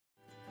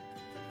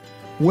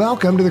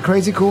Welcome to the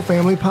Crazy Cool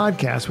Family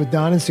Podcast with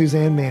Don and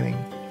Suzanne Manning.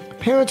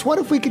 Parents, what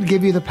if we could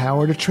give you the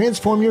power to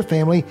transform your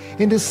family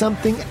into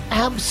something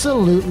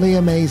absolutely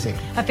amazing?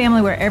 A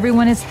family where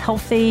everyone is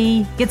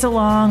healthy, gets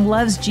along,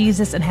 loves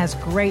Jesus, and has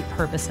great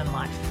purpose in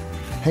life.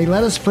 Hey,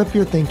 let us flip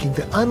your thinking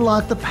to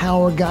unlock the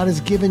power God has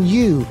given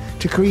you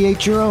to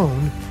create your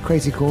own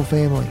Crazy Cool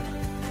family.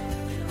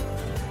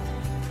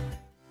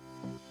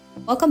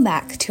 Welcome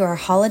back to our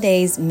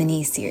Holidays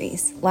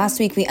mini-series. Last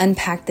week, we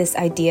unpacked this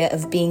idea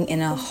of being in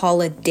a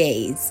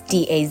holidaze,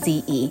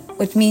 D-A-Z-E,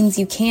 which means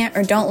you can't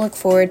or don't look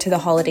forward to the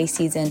holiday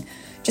season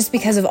just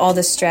because of all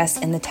the stress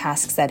and the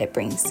tasks that it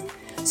brings.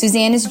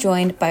 Suzanne is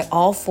joined by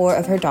all four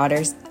of her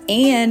daughters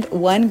and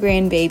one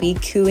grandbaby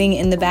cooing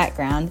in the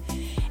background,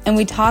 and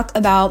we talk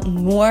about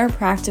more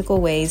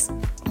practical ways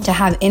to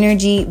have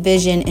energy,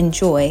 vision, and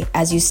joy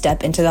as you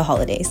step into the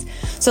holidays.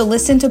 So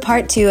listen to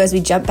part 2 as we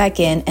jump back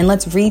in and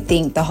let's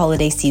rethink the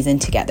holiday season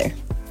together.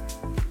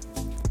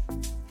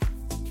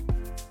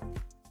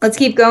 Let's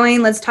keep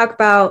going. Let's talk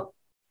about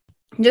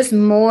just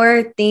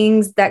more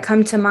things that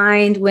come to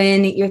mind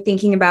when you're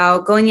thinking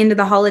about going into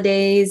the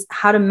holidays,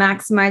 how to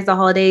maximize the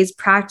holidays,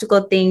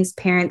 practical things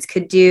parents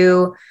could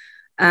do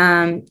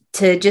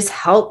to just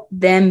help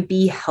them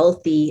be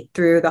healthy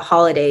through the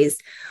holidays.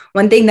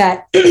 One thing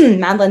that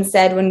Madeline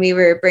said when we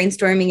were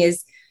brainstorming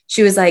is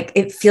she was like,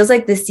 it feels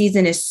like this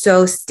season is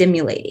so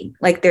stimulating.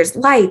 Like there's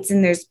lights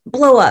and there's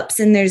blow ups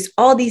and there's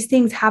all these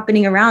things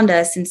happening around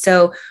us. And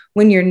so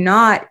when you're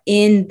not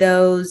in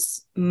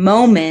those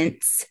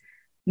moments,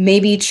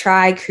 maybe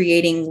try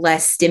creating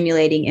less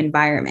stimulating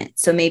environment.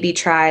 So maybe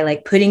try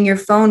like putting your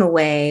phone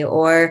away,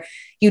 or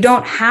you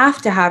don't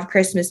have to have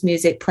Christmas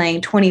music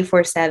playing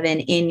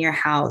 24/7 in your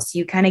house.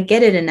 You kind of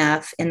get it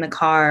enough in the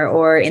car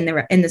or in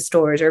the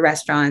stores or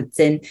restaurants,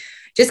 and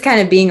just kind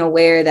of being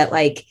aware that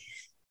like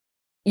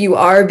you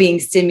are being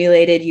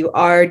stimulated, you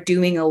are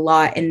doing a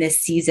lot in this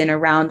season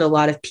around a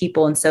lot of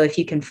people. And so if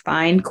you can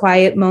find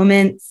quiet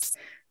moments,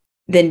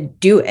 then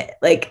do it.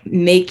 Like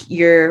make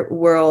your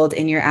world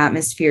and your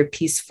atmosphere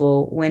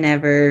peaceful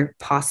whenever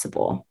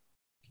possible.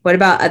 What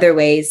about other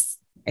ways?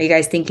 Are you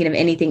guys thinking of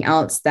anything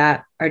else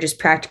that are just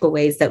practical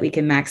ways that we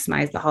can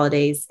maximize the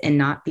holidays and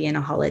not be in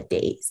a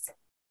holidaze?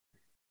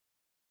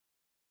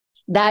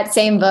 That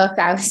same book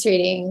I was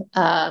reading,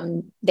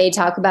 they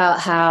talk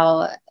about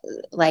how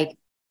like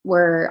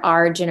we're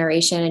our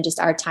generation and just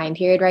our time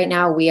period right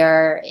now, we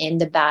are in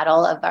the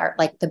battle of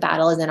the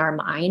battle is in our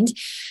mind.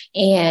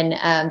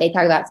 And they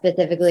talk about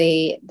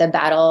specifically the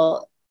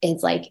battle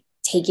is like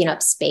taking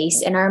up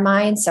space in our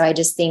minds. So I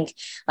just think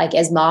like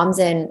as moms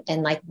and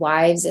like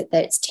wives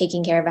that's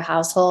taking care of a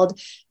household,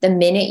 the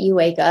minute you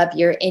wake up,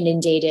 you're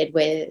inundated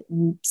with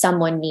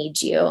someone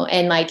needs you.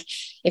 And like,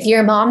 if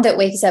you're a mom that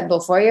wakes up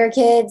before your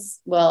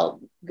kids, well,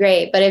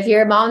 great. But if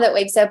you're a mom that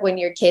wakes up when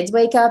your kids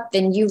wake up,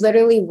 then you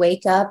literally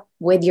wake up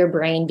with your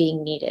brain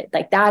being needed.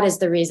 Like that is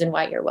the reason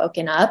why you're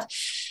woken up.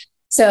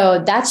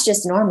 So that's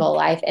just normal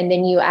life. And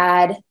then you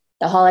add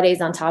the holidays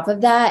on top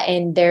of that.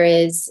 And there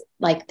is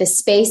like the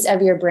space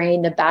of your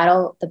brain, the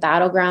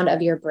battleground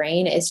of your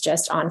brain is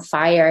just on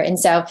fire. And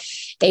so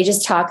they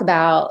just talk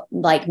about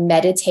like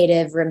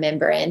meditative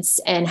remembrance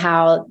and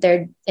how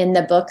they're in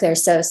the book. They're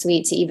so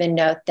sweet to even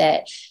note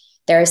that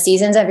there are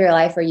seasons of your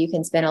life where you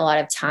can spend a lot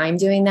of time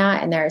doing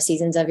that. And there are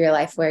seasons of your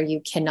life where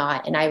you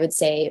cannot. And I would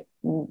say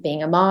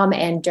being a mom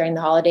and during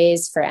the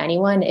holidays for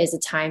anyone is a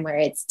time where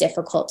it's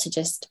difficult to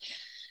just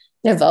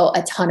devote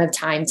a ton of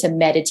time to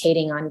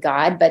meditating on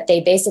God. But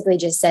they basically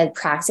just said,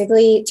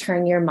 practically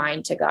turn your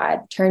mind to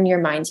God, turn your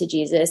mind to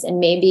Jesus.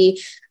 And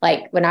maybe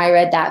like when I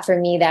read that, for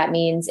me, that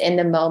means in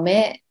the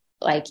moment,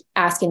 like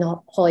asking the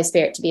Holy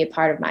Spirit to be a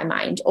part of my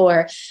mind,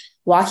 or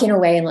walking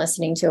away and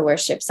listening to a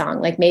worship song.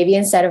 Like maybe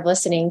instead of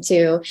listening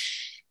to,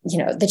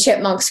 the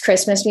Chipmunks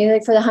Christmas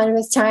music for the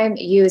 100th time,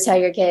 you tell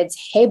your kids,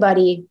 hey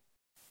buddy,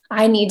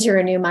 I need to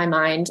renew my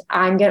mind.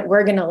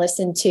 We're going to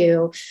listen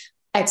to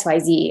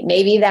XYZ.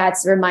 Maybe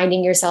that's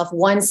reminding yourself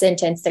one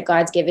sentence that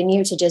God's given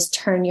you to just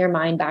turn your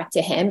mind back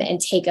to him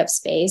and take up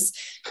space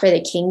for the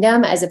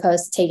kingdom, as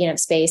opposed to taking up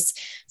space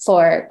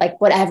for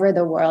like whatever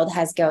the world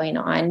has going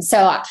on. So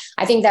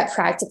I think that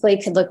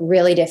practically could look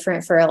really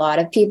different for a lot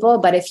of people.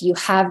 But if you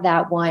have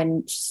that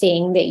one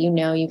thing that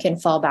you can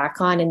fall back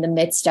on in the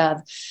midst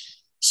of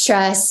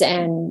stress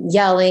and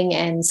yelling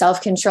and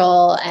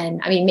self-control,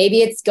 and I mean, maybe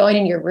it's going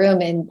in your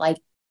room and like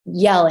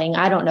yelling,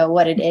 I don't know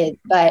what it is,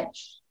 but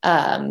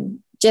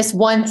just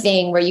one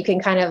thing where you can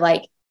kind of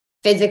like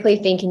physically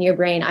think in your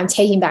brain, I'm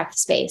taking back the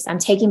space. I'm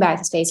taking back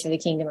the space for the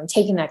kingdom. I'm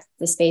taking back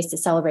the space to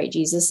celebrate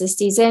Jesus this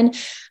season.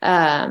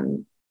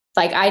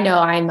 Like I know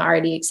I'm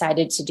already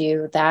excited to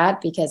do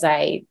that because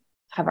I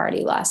have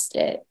already lost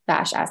it.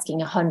 Bash asking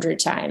 100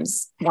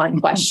 times one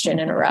question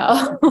in a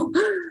row.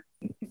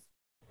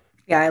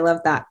 Yeah, I love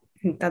that.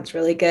 That's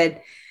really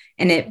good.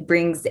 And it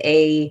brings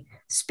a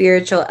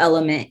spiritual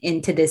element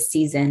into this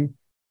season,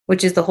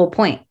 which is the whole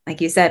point.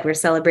 Like you said, we're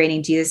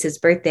celebrating Jesus's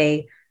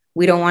birthday.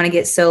 We don't want to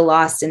get so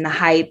lost in the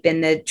hype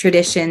and the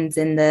traditions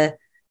and the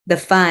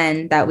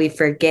fun that we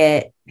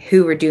forget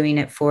who we're doing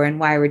it for and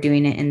why we're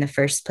doing it in the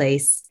first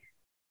place.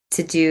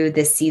 to do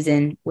this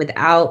season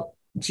without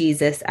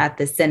Jesus at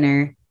the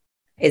center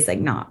is like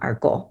not our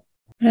goal.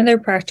 Another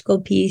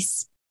practical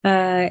piece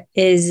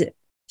is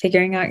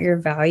figuring out your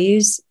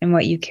values and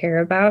what you care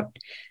about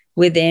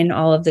within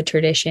all of the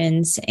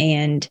traditions.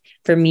 And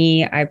for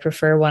me, I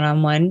prefer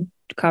one-on-one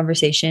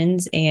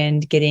conversations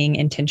and getting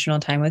intentional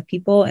time with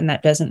people. And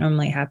that doesn't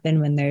normally happen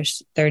when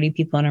there's 30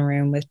 people in a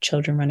room with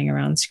children running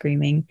around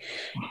screaming.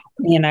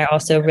 And I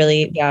also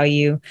really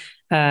value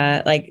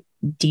like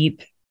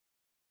deep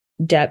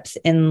depth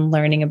in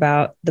learning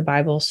about the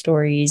Bible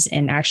stories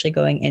and actually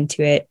going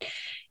into it,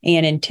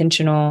 and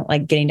intentional,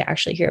 like getting to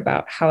actually hear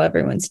about how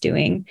everyone's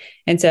doing.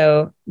 And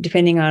so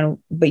depending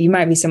on, but you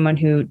might be someone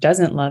who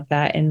doesn't love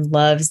that and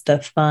loves the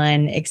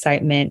fun,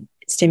 excitement,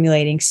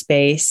 stimulating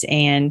space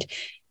and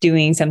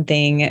doing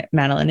something.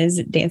 Madeline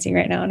is dancing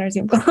right now on our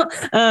Zoom call.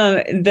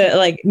 The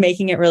like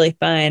making it really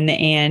fun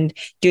and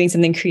doing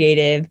something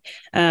creative.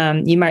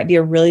 You might be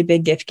a really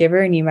big gift giver,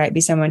 and you might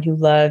be someone who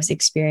loves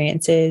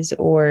experiences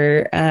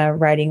or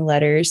writing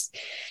letters.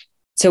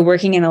 So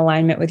working in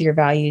alignment with your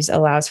values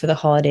allows for the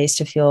holidays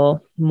to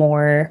feel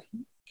more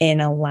in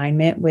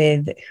alignment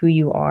with who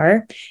you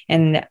are.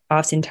 And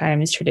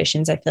oftentimes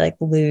traditions, I feel like,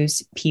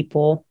 lose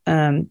people.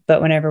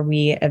 But whenever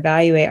we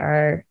evaluate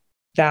our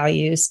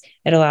values,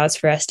 it allows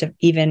for us to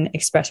even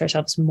express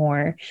ourselves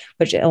more,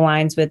 which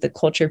aligns with the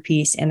culture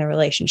piece and the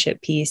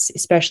relationship piece,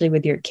 especially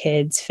with your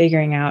kids,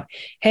 figuring out,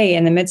 hey,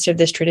 in the midst of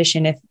this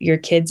tradition, if your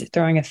kid's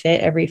throwing a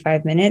fit every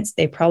 5 minutes,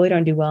 they probably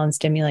don't do well in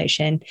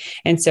stimulation.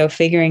 And so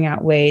figuring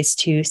out ways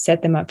to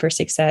set them up for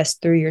success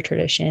through your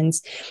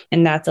traditions.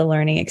 And that's a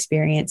learning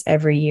experience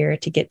every year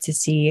to get to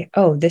see,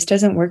 oh, this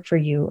doesn't work for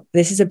you.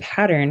 This is a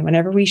pattern.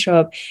 Whenever we show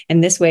up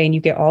in this way and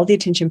you get all the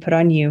attention put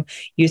on you,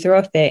 you throw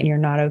a fit and you're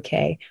not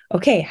okay.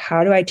 Okay,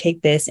 how do I take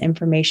this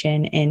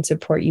information and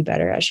support you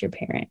better as your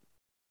parent?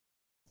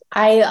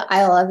 I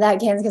love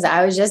that, Kenz, because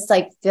I was just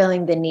like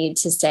feeling the need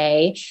to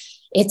say,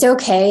 it's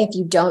okay if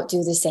you don't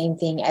do the same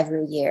thing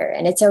every year.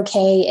 And it's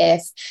okay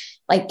if,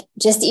 like,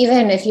 just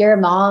even if you're a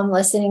mom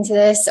listening to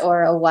this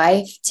or a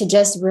wife, to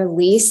just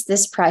release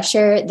this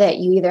pressure that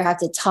you either have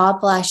to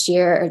top last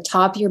year or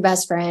top your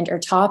best friend or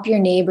top your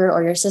neighbor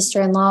or your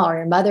sister-in-law or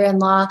your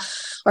mother-in-law,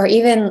 or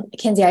even,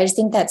 Kenzie, I just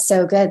think that's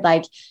so good.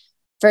 Like,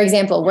 for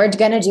example, we're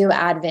going to do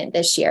Advent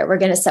this year.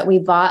 We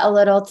bought a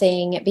little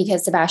thing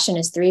because Sebastian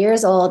is 3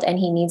 years old and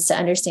he needs to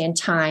understand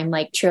time.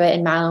 Like Truett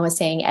and Madeline was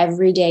saying,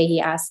 every day he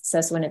asks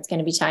us when it's going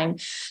to be time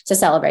to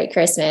celebrate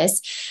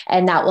Christmas,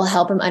 and that will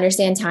help him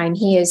understand time.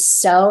 He is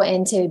so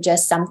into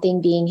just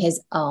something being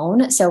his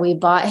own. So we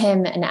bought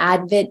him an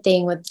Advent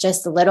thing with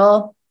just a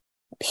little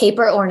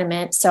paper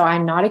ornament. So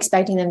I'm not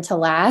expecting them to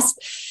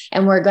last.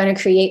 And we're going to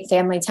create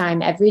family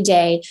time every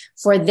day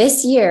for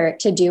this year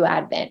to do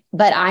Advent.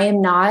 But I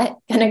am not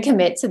going to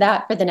commit to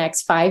that for the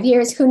next 5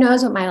 years. Who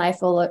knows what my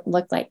life will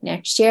look like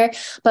next year,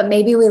 but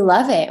maybe we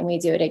love it and we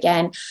do it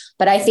again.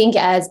 But I think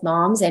as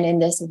moms and in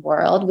this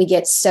world, we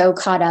get so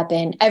caught up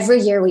in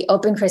every year we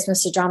open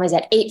Christmas pajamas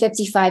at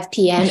 8:55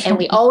 p.m. and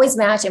we always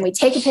match and we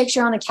take a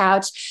picture on the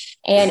couch.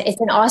 And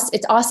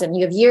it's awesome.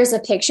 You have years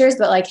of pictures,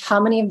 but like how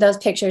many of those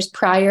pictures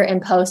prior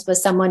and post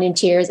was someone in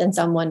tears and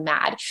someone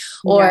mad?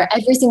 Or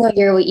every single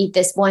year we eat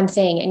this one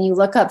thing and you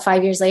look up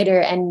 5 years later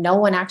and no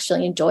one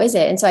actually enjoys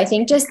it. And so I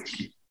think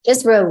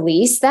just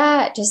release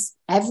that. Just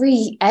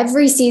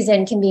every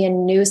season can be a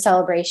new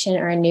celebration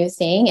or a new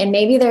thing. And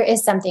maybe there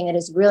is something that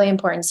is really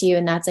important to you.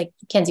 And that's, like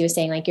Kenzie was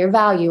saying, like your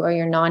value or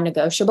your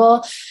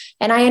non-negotiable.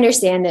 And I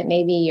understand that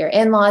maybe your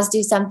in-laws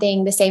do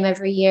something the same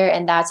every year,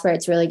 and that's where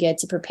it's really good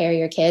to prepare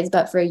your kids.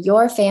 But for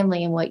your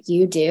family and what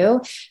you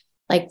do,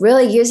 like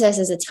really use this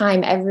as a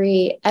time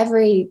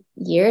every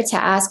year to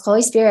ask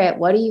Holy Spirit,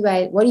 what do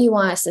you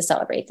want us to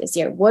celebrate this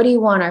year? What do you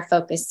want our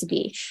focus to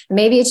be?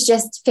 Maybe it's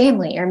just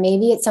family, or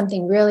maybe it's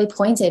something really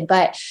pointed,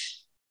 but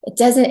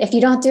if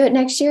you don't do it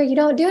next year, you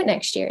don't do it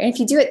next year. And if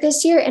you do it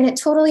this year and it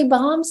totally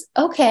bombs,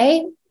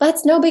 okay,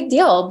 that's no big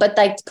deal. But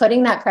like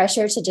putting that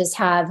pressure to just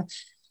have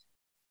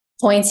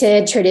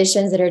pointed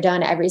traditions that are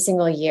done every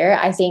single year,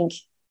 I think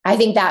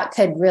that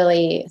could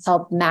really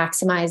help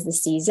maximize the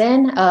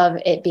season of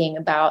it being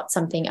about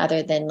something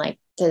other than like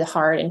the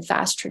hard and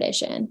fast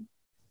tradition.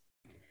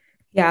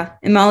 Yeah.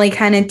 And Molly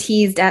kind of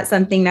teased at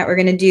something that we're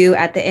going to do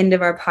at the end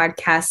of our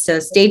podcast. So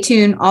stay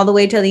tuned all the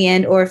way till the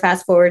end, or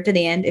fast forward to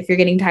the end if you're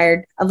getting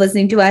tired of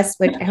listening to us,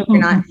 which I hope you're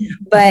not.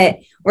 But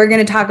we're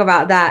going to talk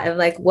about that, of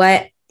like,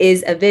 what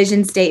is a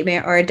vision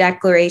statement or a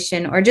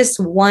declaration or just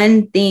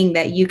one thing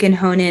that you can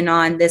hone in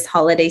on this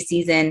holiday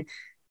season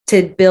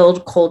to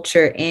build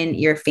culture in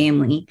your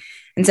family.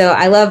 And so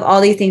I love all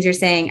these things you're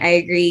saying. I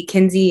agree,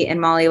 Kenzie and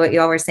Molly, what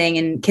y'all were saying.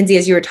 And Kenzie,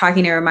 as you were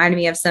talking, it reminded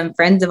me of some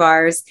friends of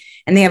ours,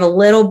 and they have a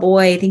little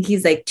boy. I think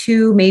he's like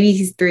 2, maybe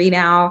he's 3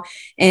 now.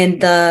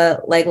 And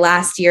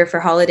last year for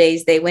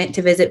holidays, they went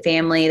to visit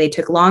family. They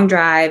took a long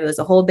drive. It was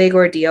a whole big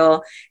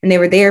ordeal. And they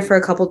were there for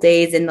a couple of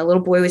days. And the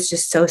little boy was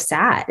just so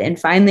sad. And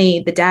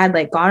finally the dad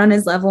got on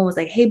his level and was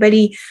like, hey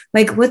buddy,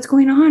 what's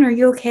going on? Are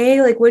you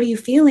okay? What are you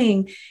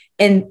feeling?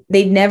 And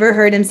they'd never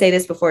heard him say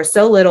this before.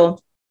 So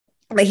little.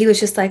 But he was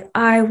just like,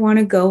 I want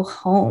to go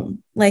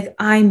home. Like,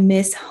 I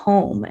miss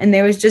home. And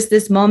there was just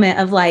this moment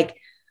of like,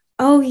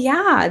 oh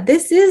yeah,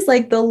 this is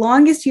like the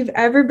longest you've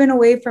ever been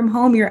away from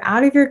home. You're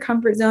out of your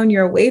comfort zone.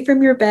 You're away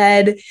from your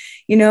bed,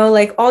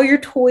 like all your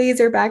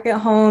toys are back at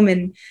home.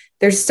 And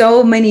there's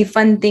so many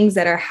fun things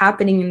that are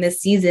happening in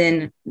this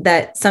season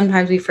that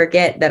sometimes we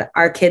forget that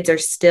our kids are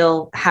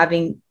still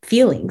having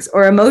feelings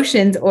or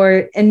emotions,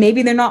 and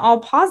maybe they're not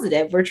all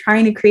positive. We're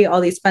trying to create all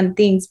these fun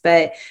things,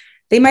 but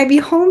they might be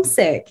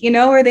homesick,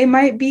 or they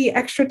might be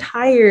extra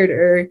tired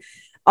or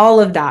all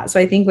of that. So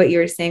I think what you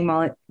were saying,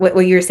 Molly, what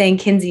you were saying,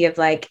 Kinsey, of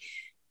like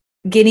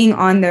getting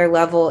on their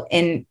level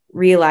and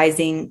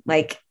realizing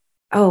like,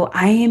 oh,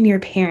 I am your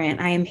parent.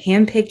 I am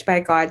handpicked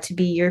by God to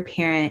be your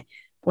parent.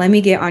 Let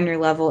me get on your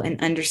level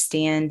and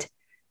understand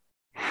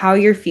how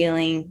you're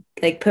feeling,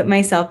 like put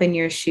myself in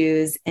your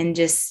shoes and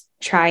just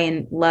try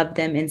and love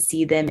them and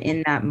see them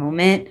in that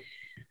moment.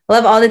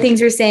 Love all the things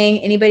you're saying.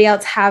 Anybody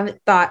else have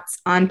thoughts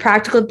on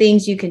practical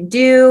things you can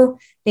do,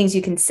 things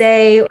you can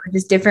say, or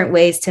just different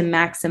ways to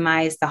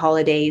maximize the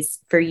holidays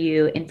for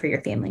you and for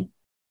your family?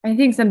 I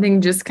think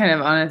something just kind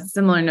of on a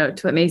similar note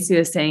to what Macy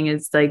was saying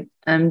is like,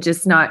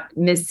 just not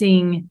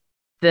missing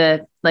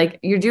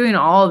you're doing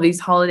all of these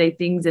holiday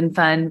things and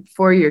fun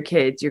for your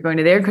kids. You're going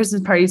to their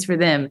Christmas parties for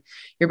them.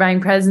 You're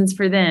buying presents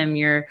for them.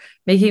 You're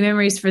making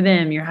memories for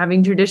them. You're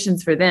having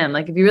traditions for them.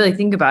 Like, if you really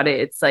think about it,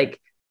 it's like,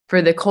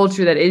 for the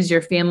culture that is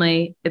your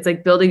family, it's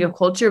like building a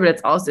culture,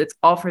 but it's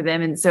all for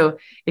them. And so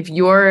if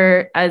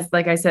you're, as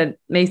like I said,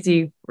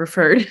 Macy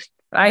referred,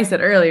 what I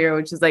said earlier,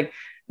 which is like,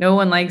 no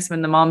one likes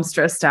when the mom's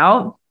stressed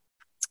out.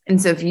 And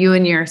so if you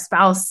and your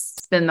spouse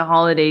spend the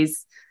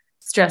holidays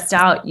stressed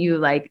out, you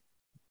like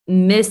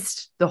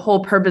missed the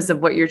whole purpose of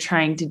what you're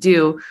trying to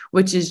do,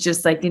 which is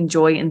just like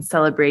enjoy and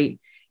celebrate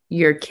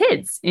your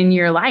kids in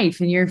your life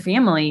and your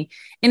family.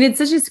 And it's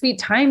such a sweet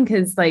time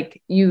because like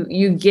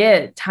you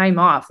get time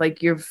off,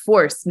 like you're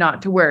forced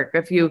not to work.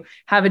 If you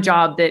have a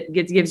job that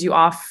gives you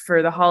off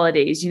for the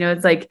holidays,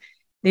 it's like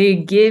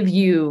it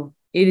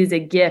is a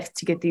gift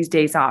to get these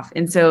days off.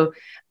 And so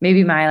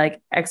maybe my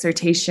like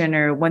exhortation,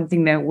 or one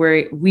thing that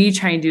we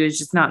try and do, is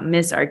just not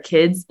miss our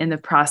kids in the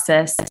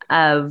process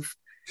of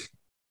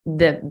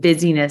the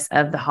busyness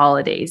of the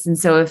holidays. And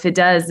so if it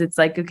does, it's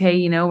like,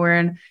 okay, we're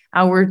in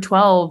hour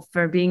 12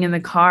 for being in the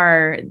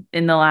car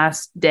in the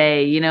last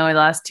day, or the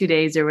last 2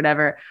 days or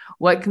whatever.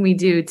 What can we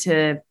do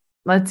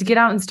let's get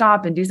out and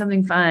stop and do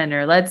something fun,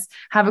 or let's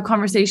have a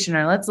conversation,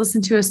 or let's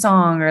listen to a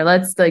song, or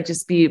let's like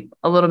just be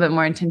a little bit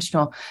more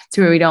intentional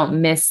to where we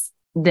don't miss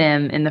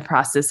them in the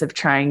process of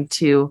trying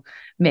to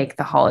make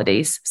the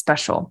holidays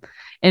special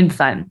and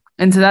fun.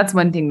 And so that's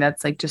one thing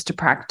that's like just a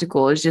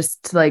practical, is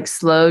just to like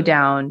slow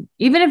down,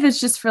 even if it's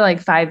just for like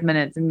 5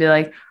 minutes, and be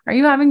like, are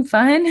you having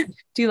fun?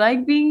 Do you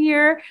like being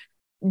here?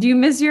 Do you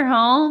miss your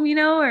home?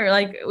 Or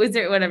like, was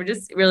there whatever,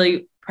 just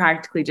really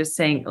practically just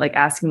saying, like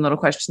asking little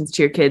questions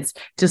to your kids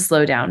to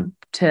slow down,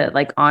 to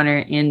like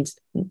honor and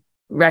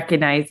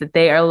recognize that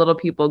they are little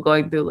people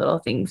going through little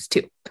things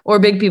too, or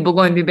big people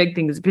going through big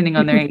things, depending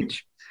on their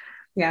age.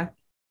 Yeah.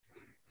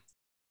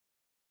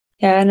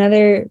 Yeah.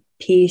 Another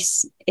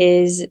piece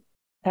is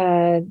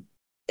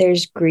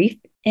there's grief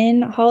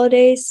in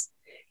holidays,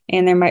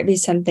 and there might be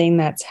something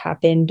that's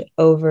happened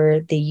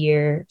over the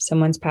year.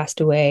 Someone's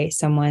passed away,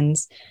 and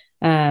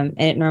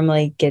it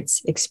normally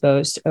gets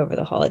exposed over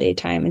the holiday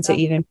time. And so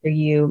even for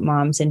you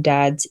moms and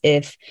dads,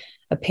 if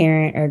a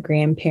parent or a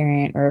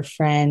grandparent or a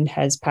friend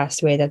has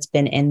passed away that's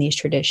been in these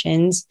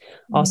traditions,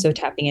 also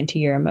tapping into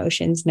your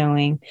emotions,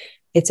 knowing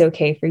it's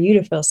okay for you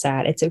to feel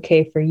sad. It's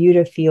okay for you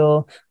to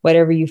feel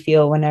whatever you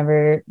feel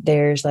whenever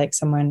there's like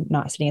someone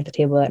not sitting at the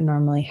table that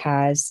normally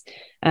has,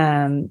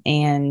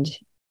 and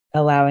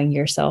allowing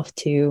yourself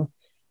to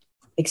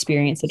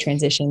experience the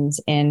transitions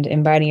and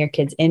inviting your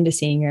kids into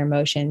seeing your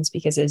emotions,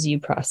 because as you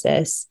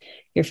process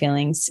your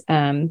feelings,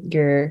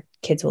 your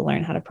kids will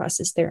learn how to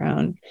process their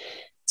own.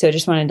 So I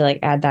just wanted to like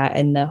add that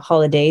in the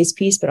holidays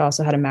piece, but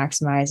also how to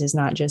maximize is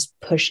not just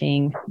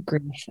pushing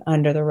grief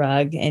under the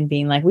rug and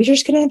being like, we're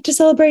just going to have to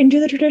celebrate and do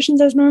the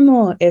traditions as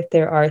normal, if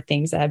there are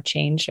things that have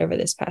changed over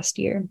this past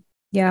year.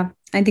 Yeah,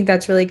 I think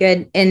that's really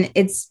good. And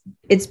it's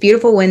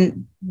beautiful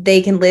when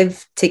they can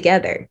live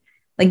together.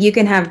 Like you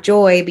can have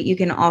joy, but you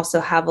can also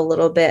have a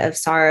little bit of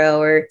sorrow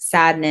or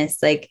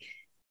sadness. Like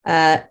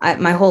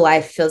my whole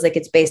life feels like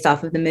it's based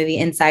off of the movie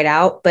Inside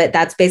Out, but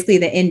that's basically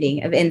the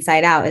ending of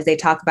Inside Out, as they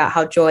talk about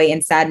how joy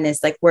and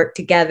sadness like work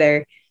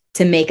together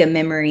to make a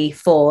memory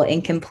full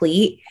and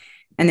complete.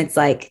 And it's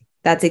like,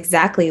 that's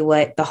exactly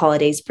what the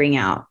holidays bring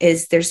out.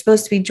 Is there's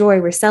supposed to be joy.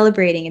 We're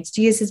celebrating. It's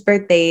Jesus's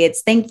birthday.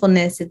 It's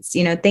thankfulness. It's,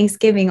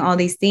 Thanksgiving, all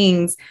these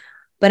things.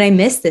 But I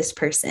miss this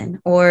person,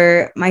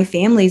 or my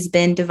family's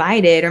been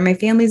divided, or my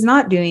family's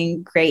not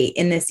doing great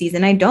in this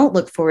season. I don't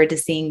look forward to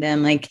seeing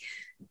them. Like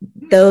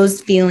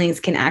those feelings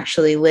can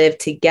actually live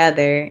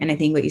together. And I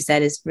think what you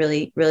said is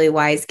really, really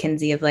wise,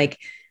 Kinsey, of like,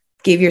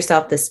 give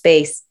yourself the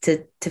space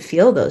to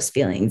feel those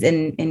feelings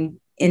and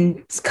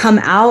come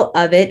out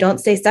of it. Don't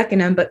stay stuck in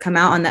them, but come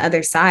out on the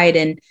other side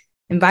and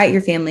invite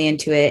your family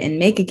into it and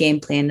make a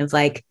game plan of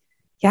like,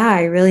 yeah,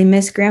 I really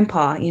miss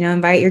grandpa,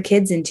 invite your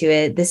kids into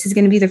it. This is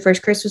going to be the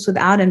first Christmas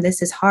without him.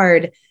 This is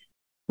hard.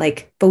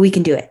 Like, but we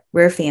can do it.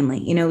 We're a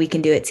family, we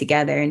can do it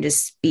together and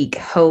just speak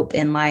hope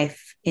and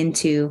life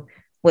into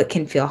what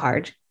can feel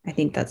hard. I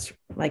think that's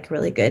like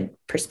really good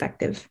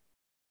perspective.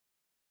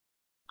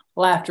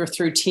 Laughter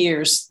through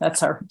tears.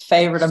 That's our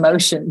favorite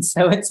emotion.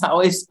 So it's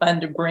always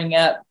fun to bring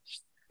up.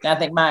 I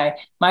think my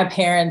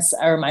parents,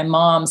 or my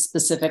mom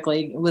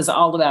specifically, was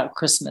all about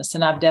Christmas,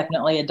 and I've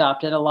definitely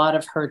adopted a lot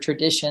of her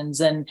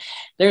traditions. And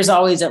there's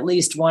always at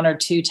least one or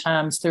two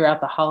times throughout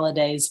the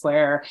holidays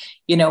where,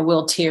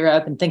 we'll tear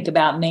up and think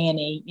about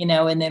Nanny,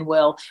 and then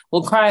we'll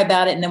cry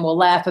about it, and then we'll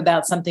laugh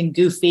about something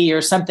goofy or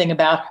something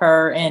about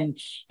her and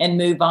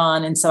move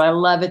on. And so I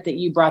love it that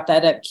you brought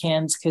that up,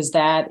 Kens, because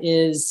that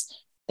is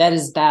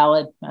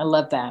valid. I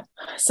love that.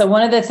 So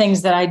one of the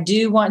things that I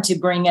do want to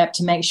bring up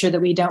to make sure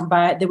that we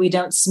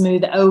don't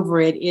smooth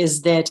over it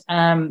is that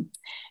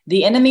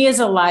the enemy is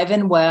alive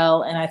and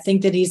well. And I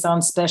think that he's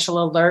on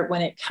special alert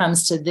when it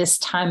comes to this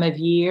time of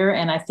year.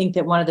 And I think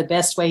that one of the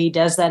best way he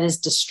does that is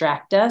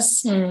distract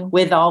us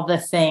with all the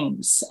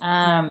things.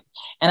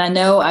 And I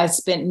know I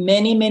spent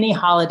many, many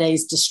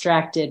holidays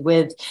distracted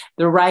with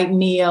the right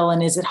meal.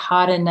 And is it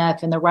hot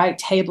enough? And the right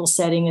table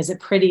setting? Is it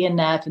pretty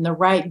enough? And the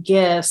right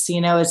gifts,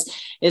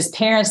 as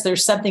parents,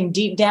 there's something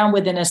deep down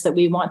within us that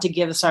we want to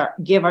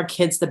give our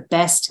kids the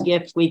best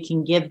gift we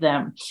can give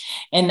them.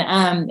 And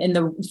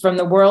from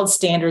the world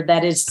standard,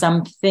 that is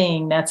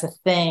something, that's a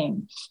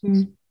thing.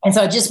 And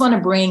so I just want to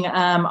bring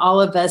all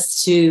of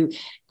us to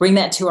bring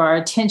that to our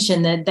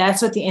attention, that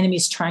that's what the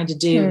enemy's trying to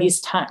do.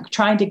 He's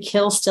trying to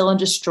kill, steal, and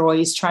destroy.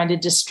 He's trying to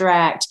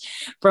distract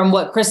from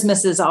what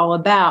Christmas is all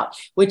about,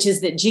 which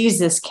is that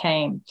Jesus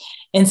came.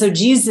 And so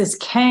Jesus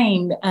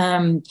came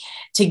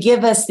to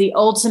give us the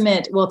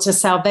ultimate, to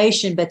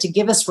salvation, but to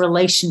give us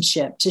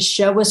relationship, to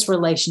show us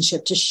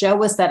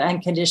that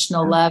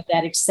unconditional love,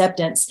 that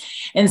acceptance.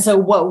 And so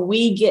what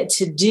we get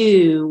to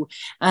do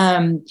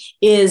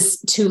is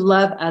to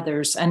love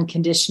others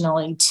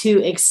unconditionally,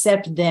 to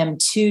accept them,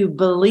 to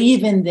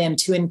believe in them,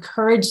 to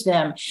encourage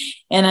them.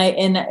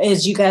 And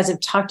as you guys have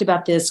talked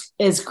about this,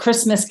 as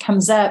Christmas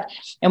comes up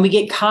and we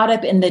get caught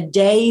up in the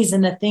days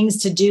and the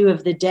things to do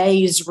of the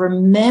days,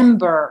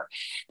 remember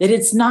that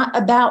it's not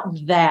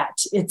about that.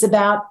 It's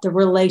about the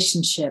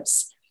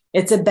relationships.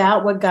 It's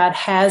about what God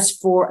has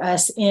for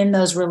us in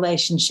those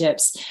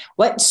relationships.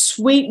 What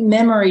sweet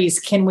memories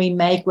can we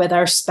make with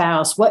our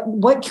spouse?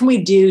 What can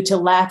we do to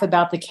laugh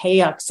about the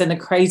chaos and the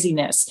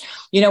craziness?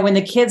 When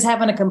the kid's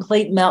having a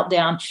complete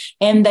meltdown,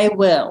 and they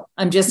will.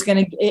 I'm just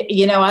going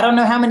to, I don't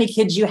know how many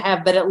kids you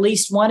have, but at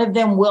least one of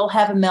them will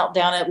have a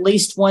meltdown at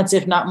least once,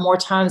 if not more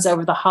times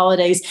over the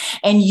holidays.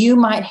 And you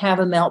might have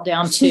a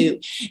meltdown too.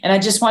 And I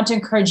just want to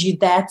encourage you,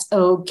 that's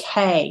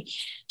okay.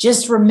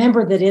 Just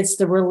remember that it's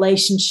the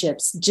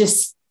relationships.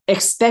 Just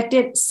expect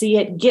it, see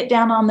it, get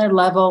down on their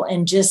level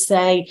and just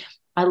say,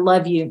 I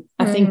love you.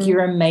 I think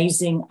you're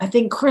amazing. I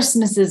think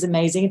Christmas is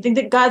amazing. I think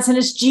that God sent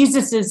us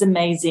Jesus is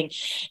amazing.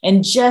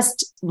 And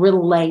just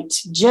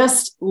relate,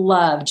 just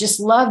love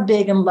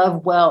big and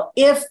love well.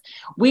 If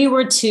we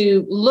were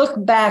to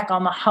look back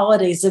on the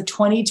holidays of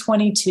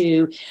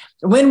 2022,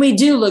 when we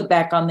do look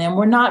back on them,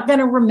 we're not going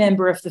to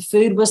remember if the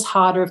food was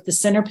hot or if the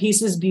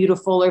centerpiece was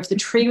beautiful or if the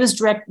tree was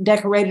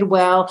decorated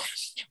well.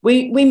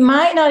 We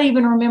might not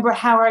even remember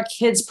how our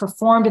kids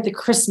performed at the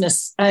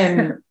Christmas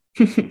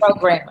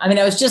program. I mean,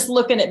 I was just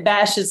looking at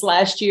Bash's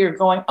last year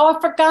going, I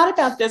forgot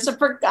about this. I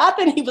forgot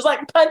that he was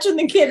like punching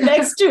the kid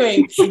next to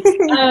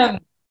him.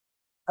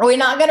 We're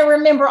not going to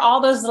remember all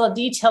those little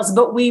details,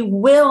 but we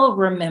will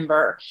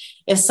remember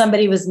if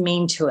somebody was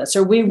mean to us,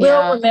 or we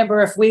will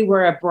remember if we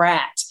were a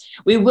brat.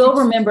 We will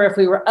remember if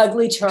we were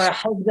ugly to our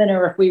husband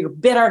or if we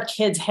bit our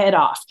kid's head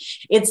off.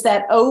 It's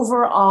that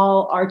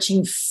overall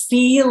arching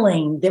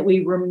feeling that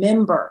we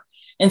remember.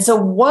 And so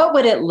what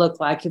would it look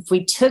like if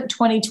we took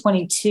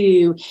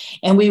 2022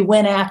 and we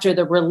went after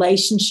the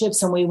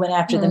relationships and we went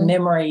after the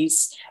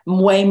memories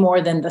way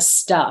more than the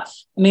stuff?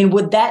 I mean,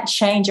 would that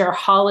change our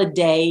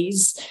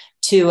holidays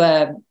to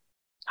a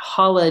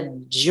holla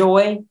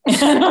joy?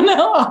 I don't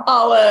know.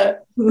 Holla.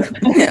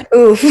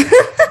 Oof. We'll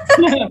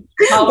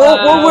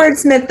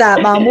wordsmith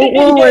that, Mom.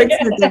 We'll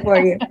wordsmith it for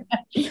you.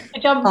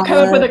 I'll come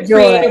up with a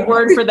creative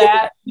word for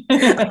that.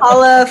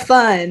 Holla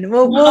fun.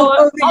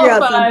 We'll figure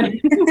out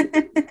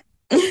something.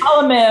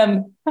 Holla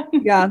mem.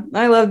 Yeah,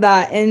 I love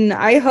that. And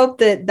I hope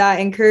that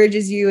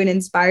encourages you and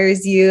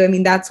inspires you. I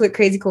mean, that's what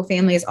Crazy Cool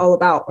Family is all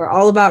about. We're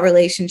all about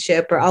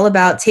relationship. We're all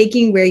about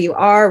taking where you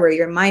are, where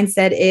your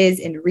mindset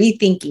is, and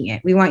rethinking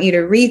it. We want you to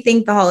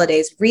rethink the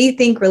holidays,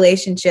 rethink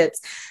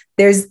relationships.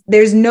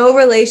 There's no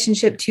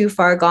relationship too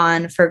far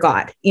gone for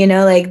God.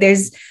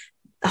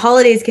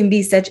 Holidays can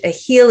be such a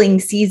healing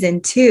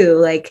season too,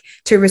 like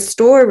to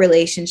restore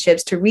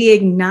relationships, to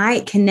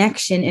reignite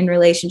connection in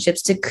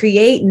relationships, to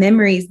create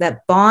memories that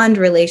bond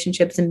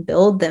relationships and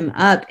build them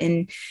up.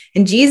 And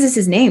in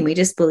Jesus' name, we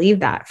just believe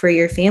that for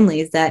your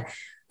families, that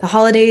the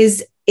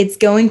holidays, it's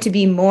going to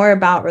be more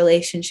about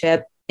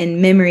relationship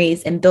and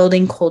memories and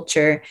building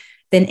culture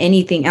than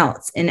anything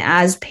else. And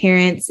as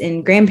parents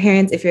and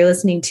grandparents, if you're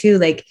listening too,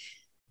 like,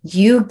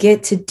 you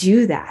get to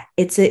do that.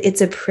 It's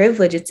a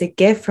privilege. It's a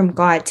gift from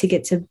God to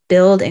get to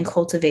build and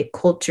cultivate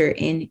culture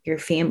in your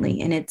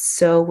family. And it's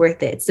so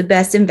worth it. It's the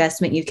best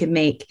investment you can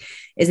make,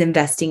 is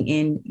investing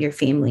in your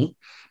family.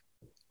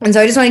 And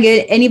so I just want to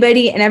give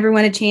anybody and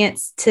everyone a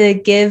chance to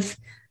give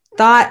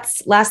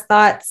last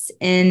thoughts,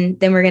 and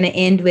then we're going to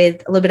end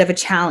with a little bit of a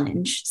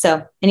challenge.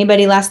 So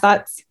anybody, last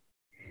thoughts?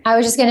 I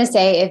was just going to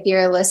say, if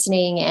you're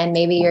listening and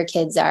maybe your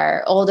kids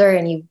are older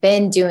and you've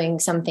been doing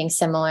something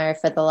similar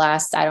for the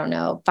last, I don't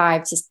know,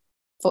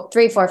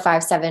 3, 4,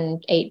 5,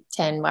 7, 8,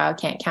 10, wow, I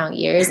can't count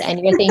years. And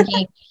you're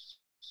thinking,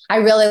 I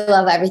really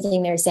love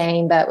everything they're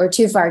saying, but we're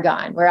too far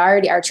gone.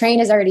 Our train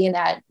is already in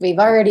that. We've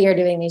already are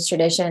doing these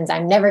traditions.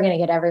 I'm never going to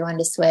get everyone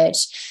to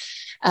switch.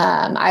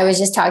 I was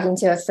just talking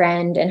to a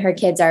friend, and her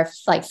kids are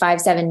like 5,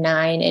 7,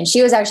 9. And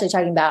she was actually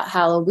talking about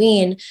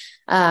Halloween.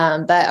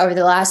 But over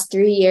the last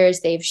 3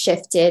 years, they've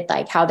shifted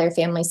like how their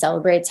family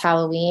celebrates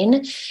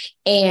Halloween.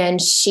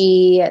 And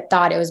she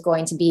thought it was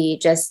going to be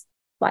just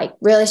like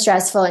really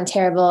stressful and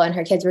terrible, and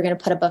her kids were going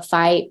to put up a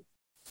fight.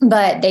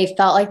 But they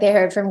felt like they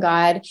heard from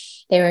God.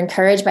 They were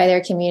encouraged by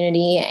their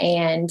community,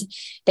 and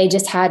they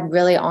just had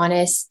really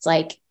honest,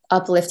 like,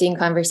 uplifting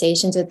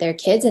conversations with their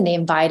kids, and they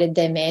invited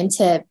them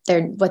into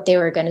what they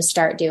were going to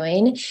start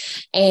doing.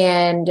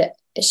 And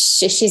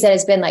she said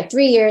it's been like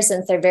 3 years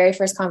since their very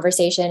first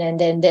conversation. And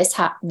then this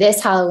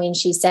Halloween,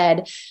 she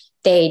said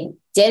they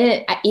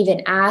didn't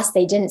even ask.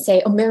 They didn't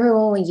say, oh, remember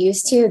when we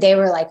used to? They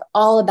were like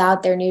all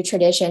about their new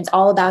traditions,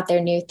 all about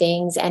their new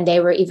things. And they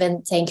were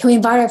even saying, can we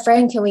invite our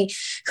friend? Can we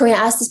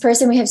ask this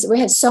person? We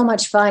had so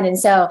much fun. And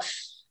so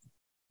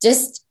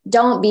just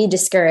don't be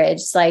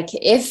discouraged. Like,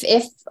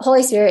 if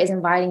Holy Spirit is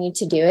inviting you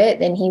to do it,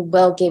 then he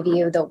will give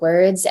you the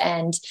words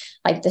and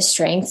like the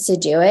strength to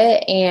do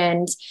it.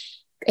 And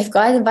if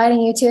God's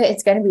inviting you to it,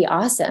 it's going to be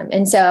awesome.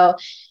 And so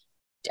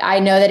I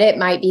know that it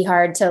might be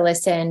hard to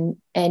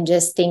listen and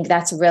just think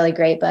that's really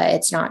great, but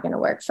it's not going to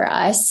work for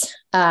us.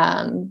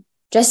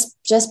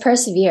 Just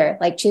persevere,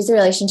 like, choose a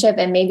relationship.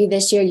 And maybe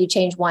this year you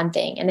change one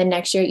thing, and then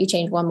next year you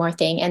change one more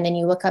thing. And then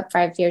you look up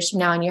 5 years from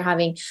now and you're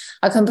having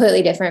a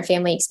completely different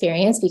family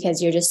experience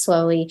because you're just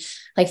slowly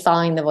like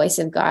following the voice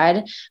of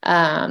God.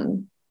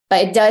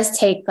 But it does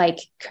take like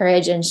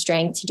courage and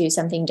strength to do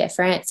something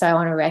different. So I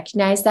want to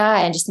recognize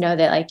that and just know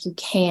that like you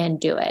can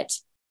do it.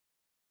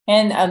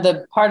 And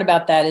the part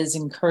about that is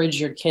encourage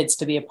your kids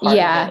to be a part of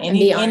it.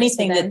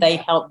 Anything that they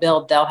help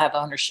build, they'll have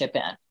ownership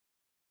in.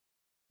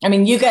 I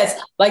mean, you guys,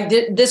 like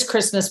this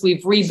Christmas,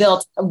 we've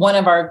rebuilt one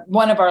of our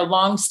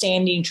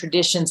longstanding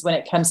traditions when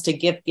it comes to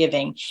gift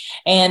giving.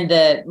 And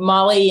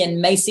Molly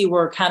and Macy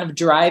were kind of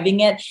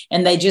driving it,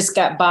 and they just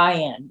got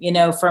buy-in,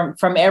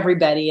 from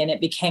everybody, and it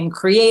became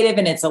creative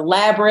and it's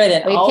elaborate.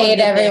 And we paid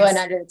everyone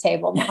under the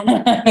table.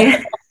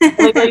 Madeline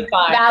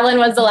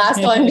was the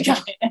last one to go.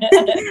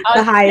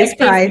 The highest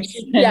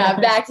price. Yeah,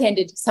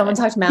 backhanded. Someone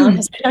talked to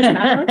Madeline.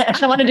 I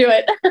don't want to do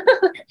it.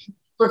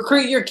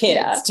 Recruit your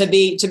kids to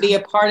be a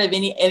part of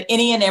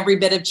any and every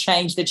bit of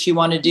change that you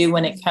want to do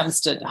when it comes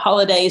to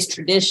holidays,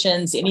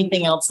 traditions,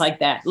 anything else like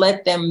that.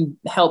 Let them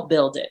help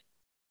build it.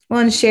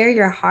 Well, and share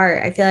your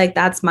heart. I feel like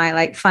that's my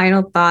like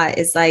final thought,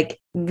 is like,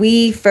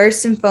 we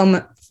first and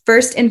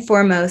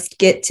foremost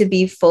get to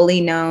be fully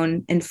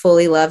known and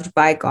fully loved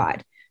by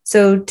God.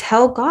 So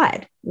tell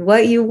God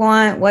what you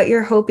want, what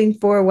you're hoping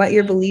for, what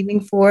you're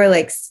believing for.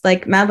 Like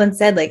Madeline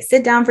said, like,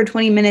 sit down for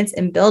 20 minutes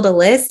and build a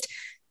list.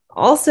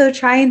 Also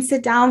try and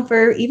sit down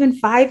for even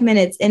 5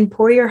 minutes and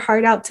pour your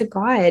heart out to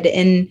God,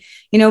 and,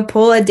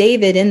 pull a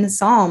David in the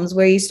Psalms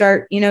where you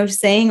start,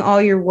 saying all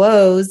your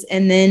woes,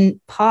 and then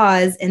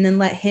pause and then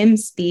let him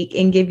speak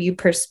and give you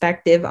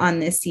perspective on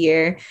this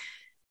year.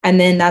 And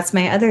then that's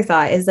my other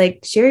thought, is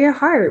like, share your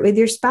heart with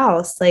your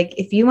spouse. Like,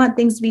 if you want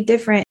things to be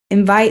different,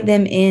 invite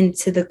them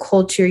into the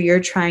culture you're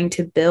trying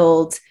to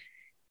build,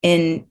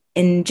 and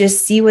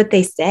just see what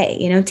they say.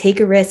 Take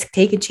a risk,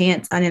 take a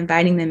chance on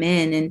inviting them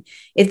in. And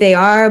if they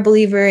are a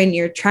believer and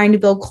you're trying to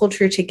build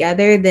culture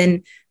together,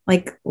 then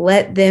like,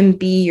 let them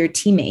be your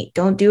teammate.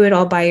 Don't do it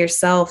all by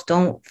yourself.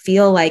 Don't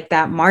feel like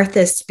that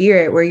Martha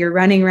spirit where you're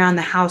running around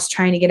the house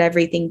trying to get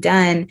everything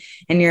done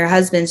and your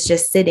husband's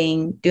just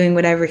sitting doing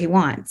whatever he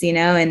wants,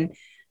 and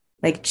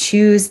like,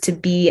 choose to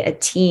be a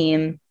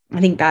team.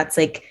 I think that's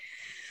like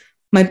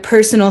my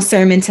personal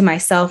sermon to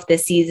myself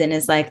this season,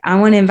 is like, I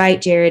want to invite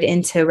Jared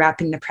into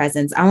wrapping the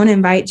presents. I want to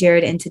invite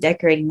Jared into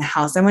decorating the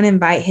house. I want to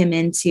invite him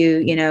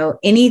into,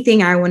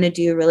 anything I want to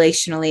do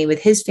relationally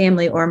with his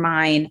family or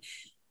mine.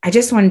 I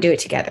just want to do it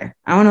together.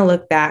 I want to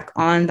look back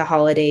on the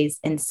holidays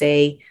and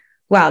say,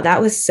 wow, that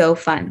was so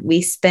fun.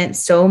 We spent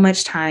so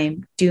much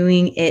time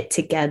doing it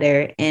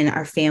together, and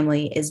our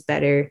family is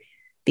better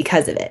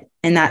because of it.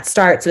 And that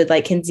starts with,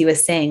 like Kinsey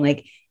was saying,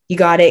 like, you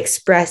got to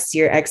express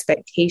your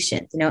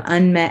expectations,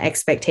 unmet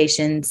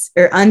expectations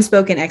or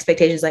unspoken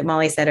expectations, like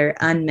Molly said, are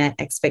unmet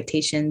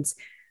expectations.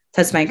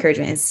 That's my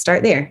encouragement, is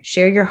start there.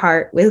 Share your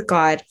heart with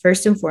God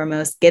first and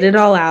foremost, get it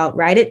all out,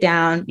 write it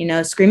down,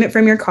 scream it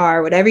from your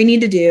car, whatever you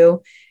need to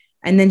do.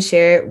 and then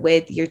share it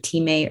with your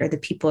teammate or the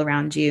people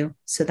around you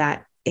so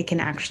that it can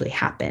actually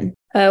happen.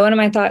 One of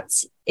my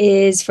thoughts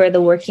is for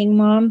the working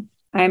mom.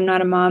 I'm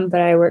not a mom, but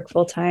I work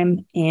full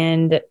time,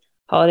 and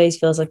holidays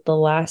feels like the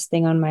last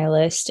thing on my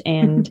list.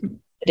 And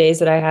the days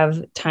that I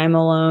have time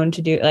alone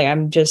to do, like,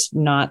 I'm just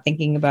not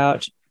thinking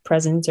about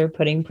presents or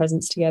putting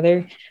presents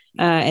together.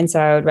 And so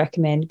I would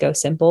recommend go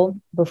simple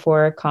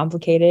before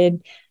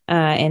complicated,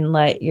 and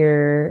let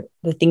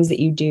the things that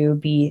you do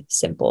be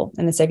simple.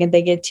 And the second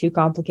they get too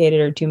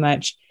complicated or too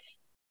much,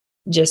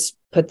 just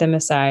put them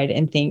aside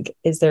and think,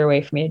 is there a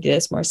way for me to do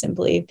this more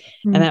simply?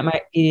 Mm-hmm. And that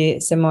might be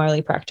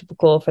similarly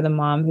practical for the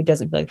mom who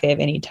doesn't feel like they have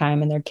any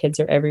time and their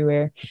kids are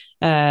everywhere.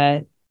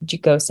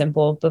 Go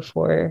simple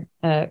before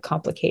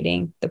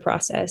complicating the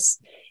process,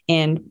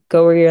 and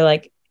go where your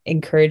like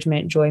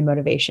encouragement, joy,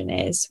 motivation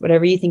is.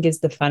 Whatever you think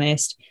is the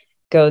funnest,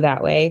 go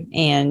that way,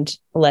 and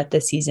let the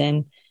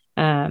season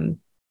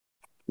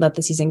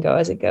go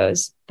as it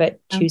goes, but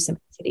choose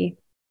simplicity.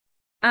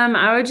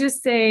 I would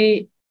just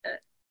say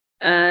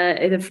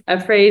a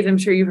phrase, I'm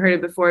sure you've heard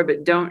it before,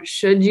 but don't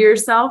should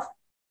yourself.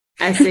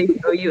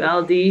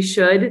 SHOULD,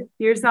 should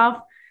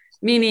yourself,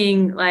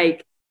 meaning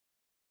like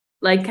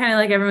kind of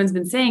like everyone's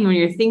been saying, when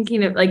you're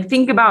thinking of like,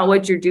 think about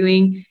what you're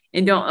doing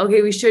and don't,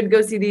 okay, we should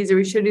go see these, or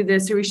we should do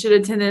this, or we should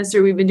attend this,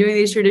 or we've been doing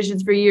these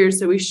traditions for years,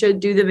 so we should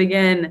do them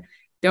again.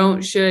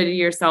 Don't should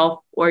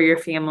yourself or your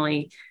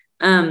family.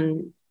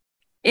 In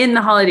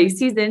the holiday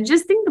season,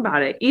 just think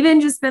about it.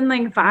 Even just spend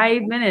like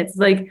 5 minutes.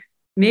 Like,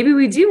 maybe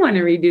we do want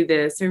to redo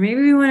this, or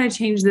maybe we want to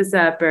change this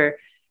up, or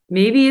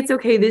maybe it's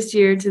okay this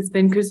year to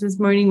spend Christmas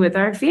morning with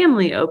our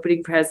family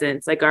opening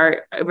presents, like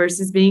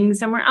versus being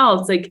somewhere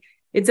else. Like,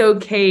 it's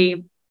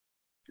okay.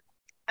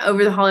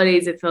 Over the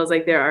holidays, it feels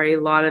like there are a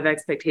lot of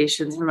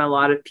expectations from a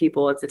lot of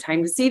people. It's a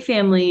time to see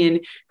family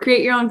and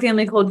create your own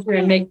family culture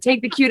and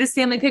take the cutest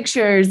family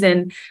pictures,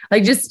 and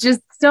like just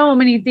so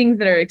many things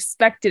that are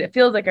expected. It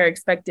feels like are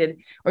expected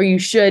or you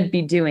should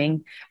be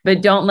doing,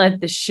 but don't let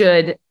the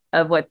should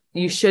of what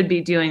you should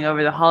be doing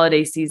over the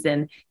holiday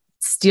season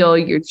steal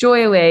your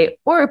joy away,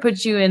 or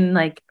put you and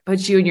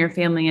your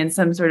family in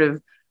some sort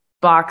of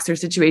box or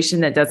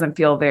situation that doesn't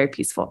feel very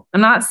peaceful. I'm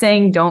not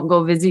saying don't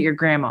go visit your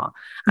grandma.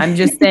 I'm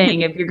just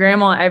saying if your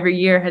grandma every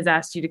year has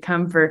asked you to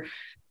come for,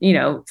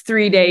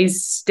 3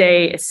 days,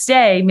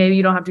 stay, maybe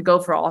you don't have to go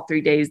for all 3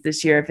 days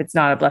this year if it's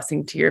not a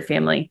blessing to your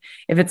family,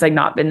 if it's like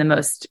not been the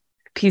most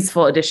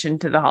peaceful addition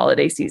to the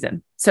holiday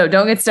season. So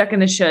don't get stuck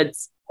in the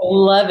shoulds. I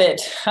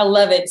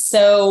love it.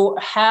 So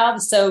I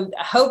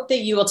hope that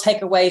you will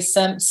take away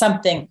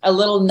something, a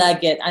little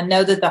nugget. I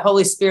know that the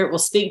Holy Spirit will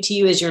speak to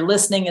you as you're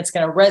listening. It's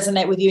going to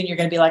resonate with you, and you're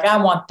going to be like, I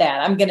want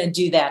that. I'm going to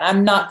do that.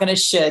 I'm not going to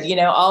should,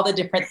 all the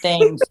different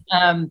things.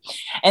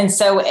 And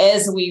so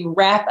as we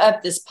wrap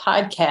up this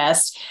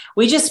podcast,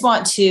 we just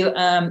want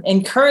to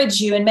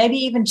encourage you and maybe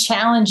even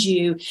challenge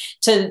you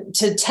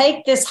to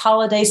take this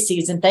holiday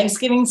season.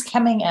 Thanksgiving's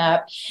coming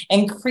up,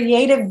 and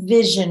create a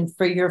vision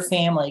for your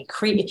family.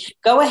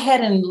 Go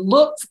ahead and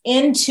look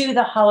into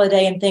the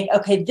holiday and think,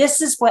 okay,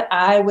 this is what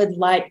I would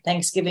like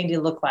Thanksgiving to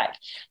look like.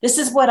 This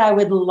is what I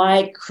would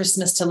like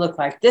Christmas to look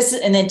like.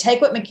 And then take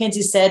what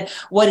Mackenzie said.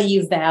 What do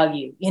you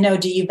value?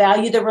 Do you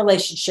value the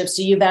relationships?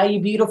 Do you value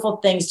beautiful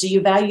things? Do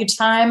you value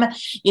time?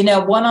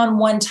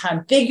 One-on-one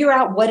time. Figure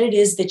out what it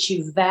is that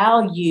you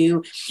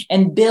value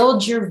and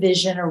build your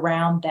vision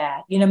around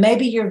that.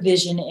 Maybe your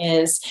vision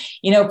is,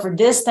 for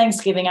this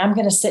Thanksgiving, I'm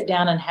going to sit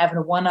down and have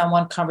a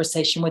one-on-one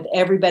conversation with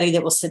everybody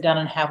that will sit down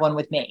and have one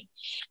with me,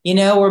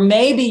 or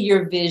maybe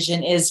your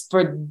vision is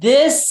for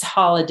this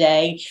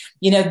holiday,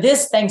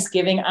 this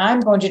Thanksgiving, I'm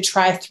going to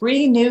try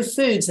 3 new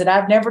foods that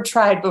I've never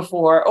tried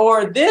before,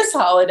 or this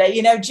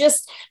holiday,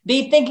 just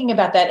be thinking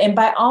about that. And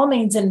by all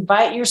means,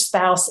 invite your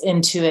spouse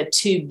into it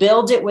to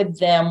build it with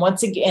them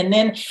once again. And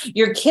then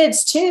your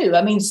kids too.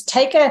 I mean,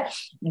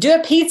 do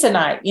a pizza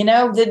night,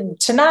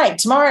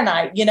 tomorrow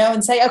night,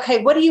 and say,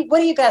 okay, what do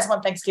you guys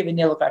want Thanksgiving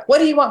to look like? What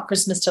do you want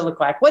Christmas to look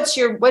like? What's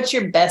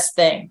your best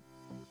thing?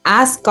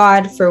 Ask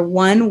God for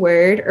one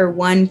word or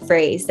one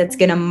phrase that's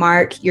going to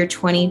mark your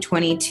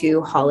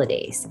 2022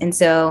 holidays. And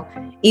so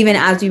even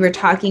as we were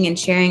talking and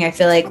sharing, I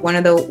feel like one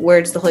of the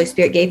words the Holy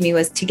Spirit gave me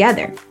was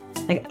together.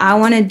 Like, I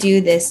want to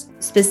do this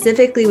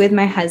specifically with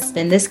my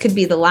husband. This could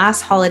be the last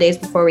holidays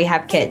before we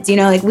have kids.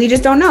 We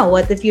just don't know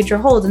what the future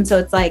holds. And so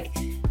it's like,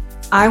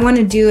 I want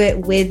to do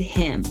it with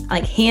him,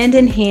 like hand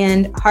in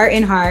hand, heart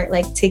in heart,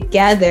 like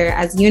together,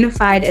 as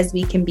unified as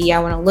we can be. I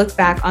want to look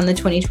back on the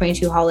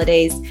 2022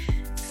 holidays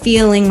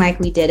feeling like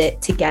we did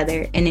it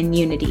together and in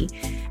unity.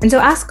 And so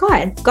ask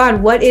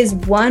God, what is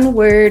one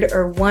word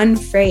or one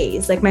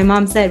phrase? Like my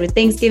mom said, with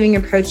Thanksgiving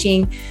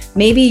approaching,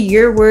 maybe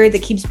your word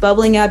that keeps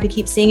bubbling up, you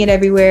keep seeing it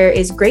everywhere,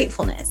 is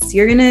gratefulness.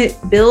 You're going to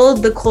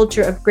build the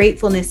culture of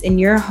gratefulness in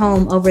your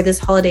home over this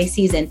holiday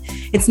season.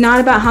 It's not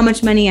about how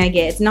much money I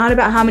get. It's not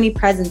about how many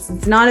presents.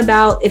 It's not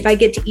about if I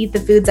get to eat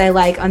the foods I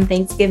like on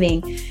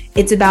Thanksgiving.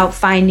 It's about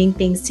finding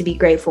things to be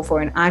grateful for.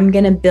 And I'm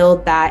going to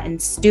build that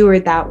and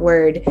steward that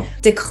word.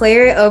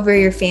 Declare it over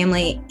your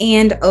family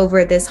and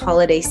over this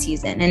holiday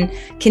season, and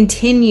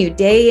continue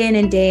day in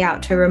and day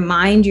out to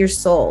remind your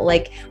soul.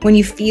 Like when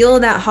you feel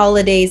that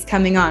holidays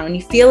coming on, when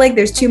you feel like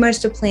there's too much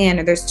to plan,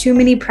 or there's too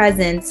many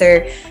presents,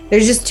 or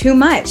there's just too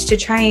much to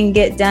try and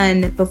get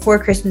done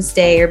before Christmas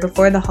Day or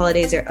before the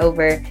holidays are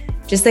over,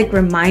 just like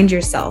remind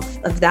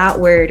yourself of that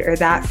word or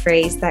that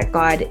phrase that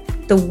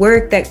the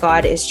work that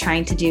God is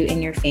trying to do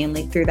in your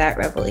family through that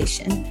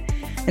revelation.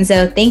 And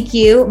so thank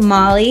you,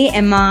 Molly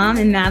and Mom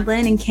and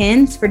Madeline and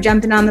Ken, for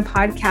jumping on the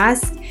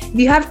podcast. If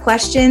you have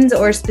questions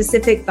or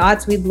specific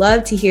thoughts, we'd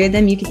love to hear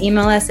them. You can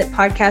email us at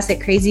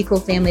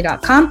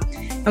podcast@crazycoolfamily.com.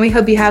 And we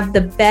hope you have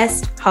the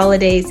best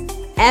holidays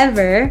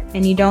ever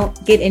and you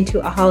don't get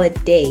into a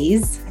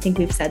holidays. I think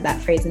we've said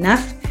that phrase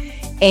enough.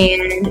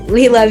 And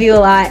we love you a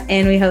lot,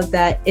 and we hope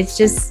that it's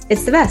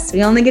the best.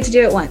 We only get to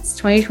do it once.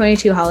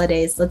 2022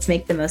 holidays. Let's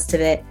make the most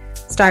of it.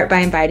 Start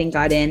by inviting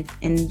God in,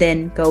 and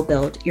then go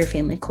build your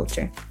family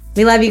culture.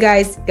 We love you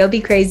guys. Go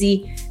be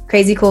crazy.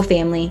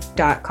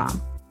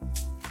 crazycoolfamily.com.